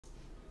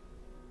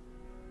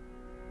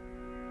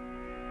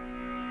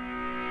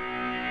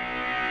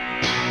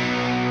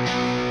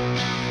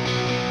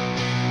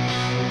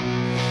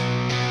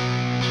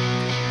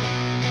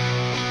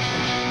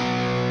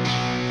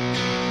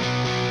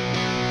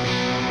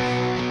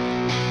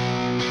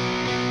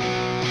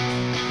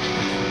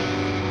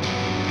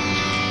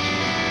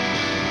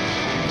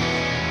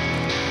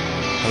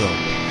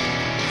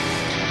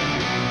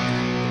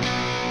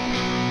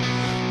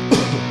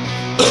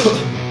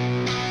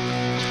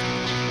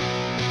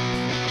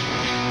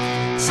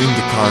Sing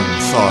the kind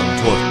of song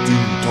toward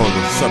doom toward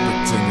the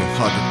separating a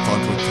kind of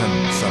thought with ten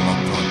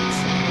semi-thoughts.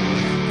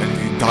 And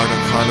the dark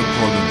kind of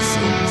calling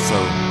soon so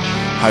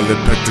highly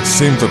pectic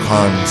seem the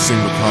kind of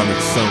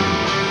sound.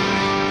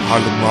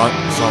 Highly might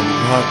song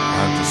cut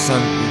and the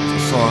sun with the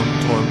song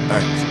torn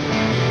act.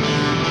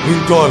 We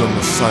call him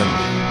the sun,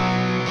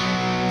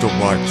 the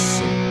white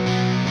sun.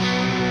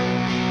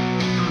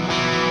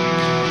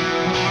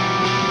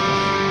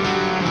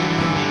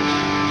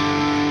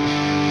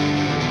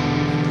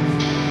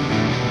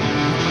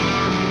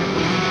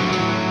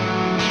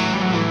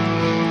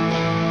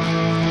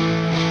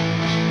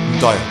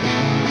 Die.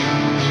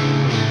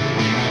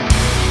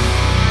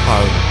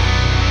 How?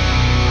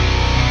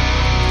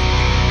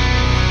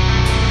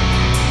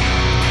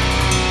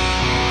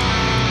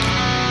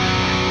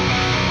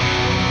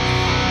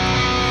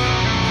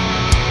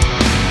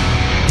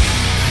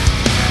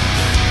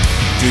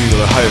 Do you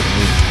hire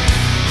me?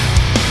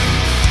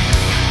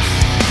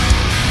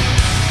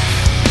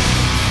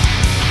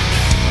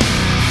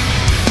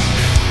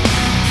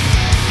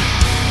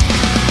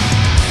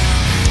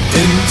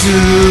 Into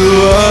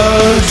a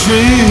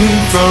dream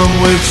from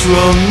which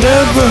we'll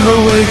never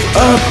wake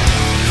up.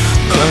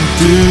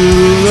 Undo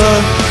the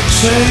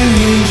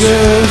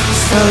changes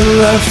that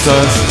left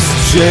us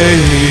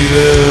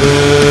jaded.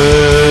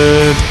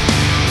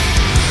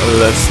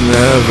 Let's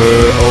never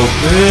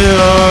open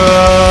our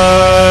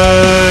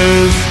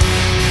eyes.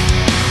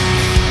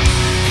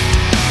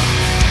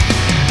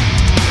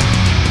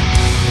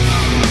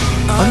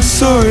 I'm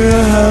sorry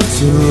I have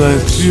to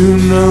let you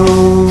know,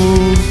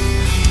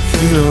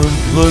 you don't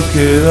look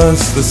at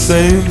us the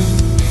same.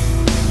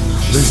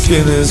 The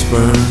skin is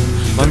burned,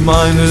 my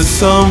mind is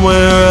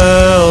somewhere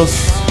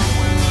else.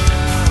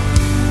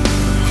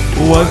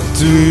 What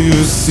do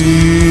you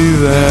see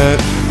that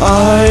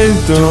I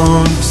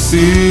don't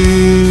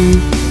see?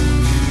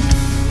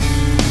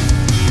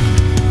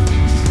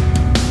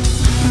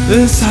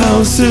 This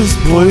house is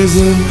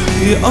poison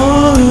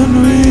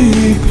beyond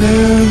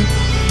repair,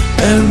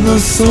 and the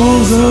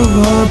souls of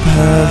our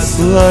past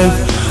life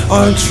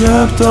are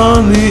trapped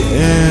on the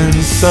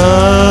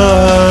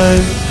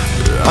inside.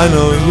 I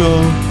know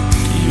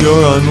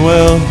you're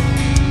unwell,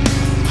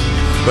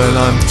 but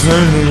I'm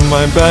turning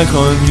my back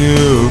on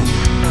you.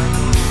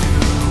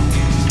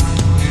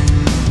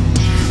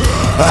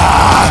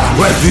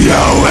 With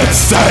you it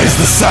stays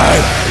the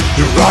same.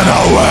 You run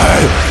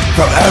away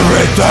from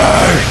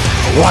everything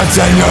once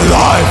in your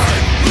life.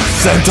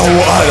 Sent to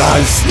what I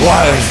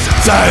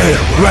say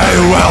we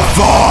will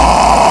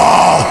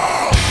fall.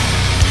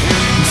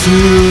 To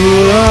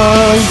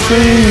our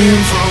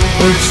dreams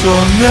which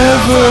will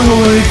never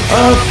wake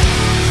up.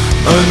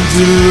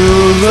 Undo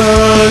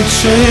the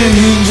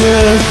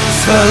changes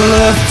that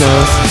left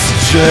us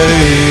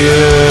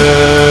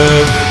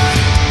jaded.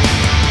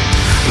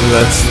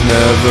 Let's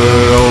never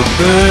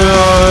open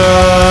our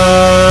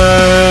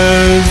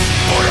eyes.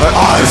 Our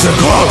eyes are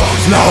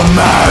closed no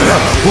matter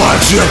what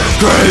you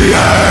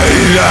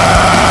created.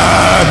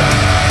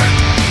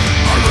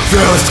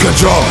 Refuse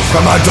control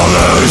from a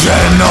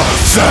delusional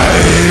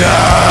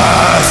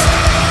status.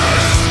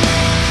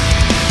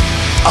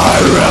 I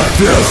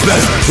refuse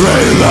this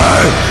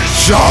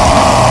relation.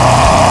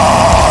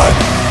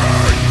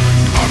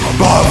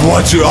 Above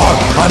what you are,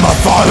 I'm a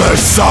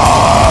father's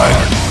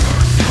son.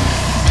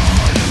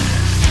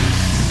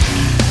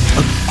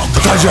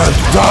 Cause you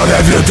don't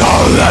if you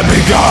don't let me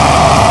go.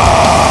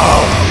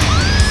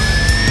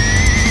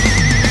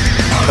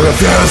 I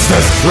refuse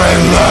this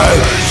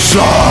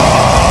relation.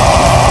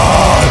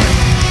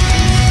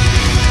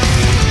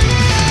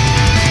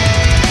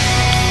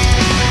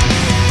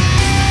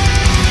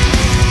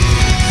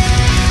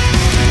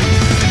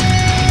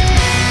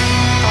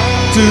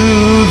 Do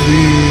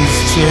these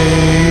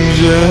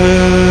changes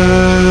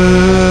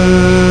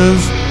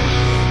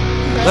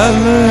that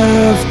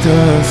left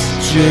us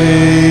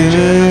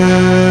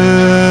jaded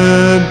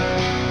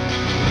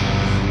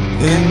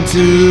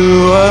into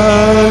a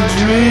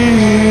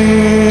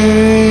dream,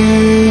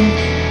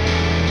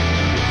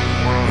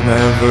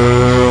 never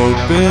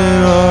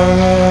open our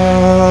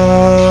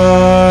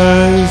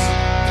eyes.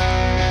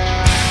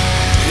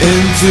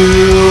 Into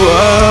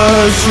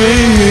a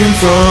dream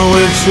from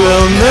which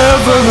we'll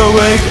never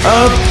wake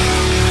up.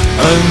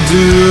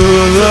 Undo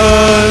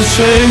the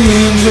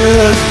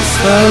changes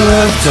that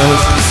left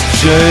us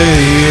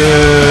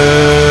jaded.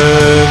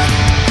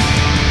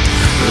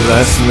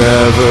 Let's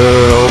never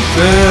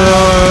open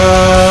our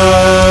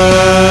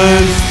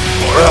eyes.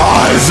 Our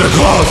eyes are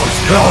closed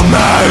no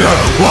matter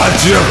what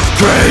you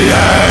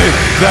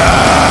created.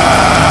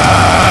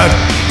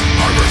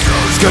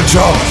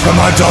 Control from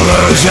a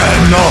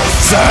delusional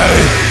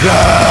status.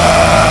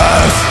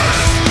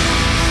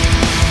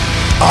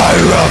 I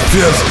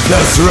refuse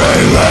this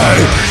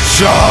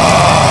relation.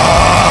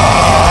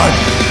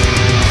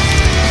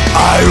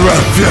 I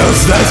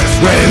refuse this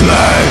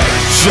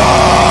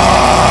relation.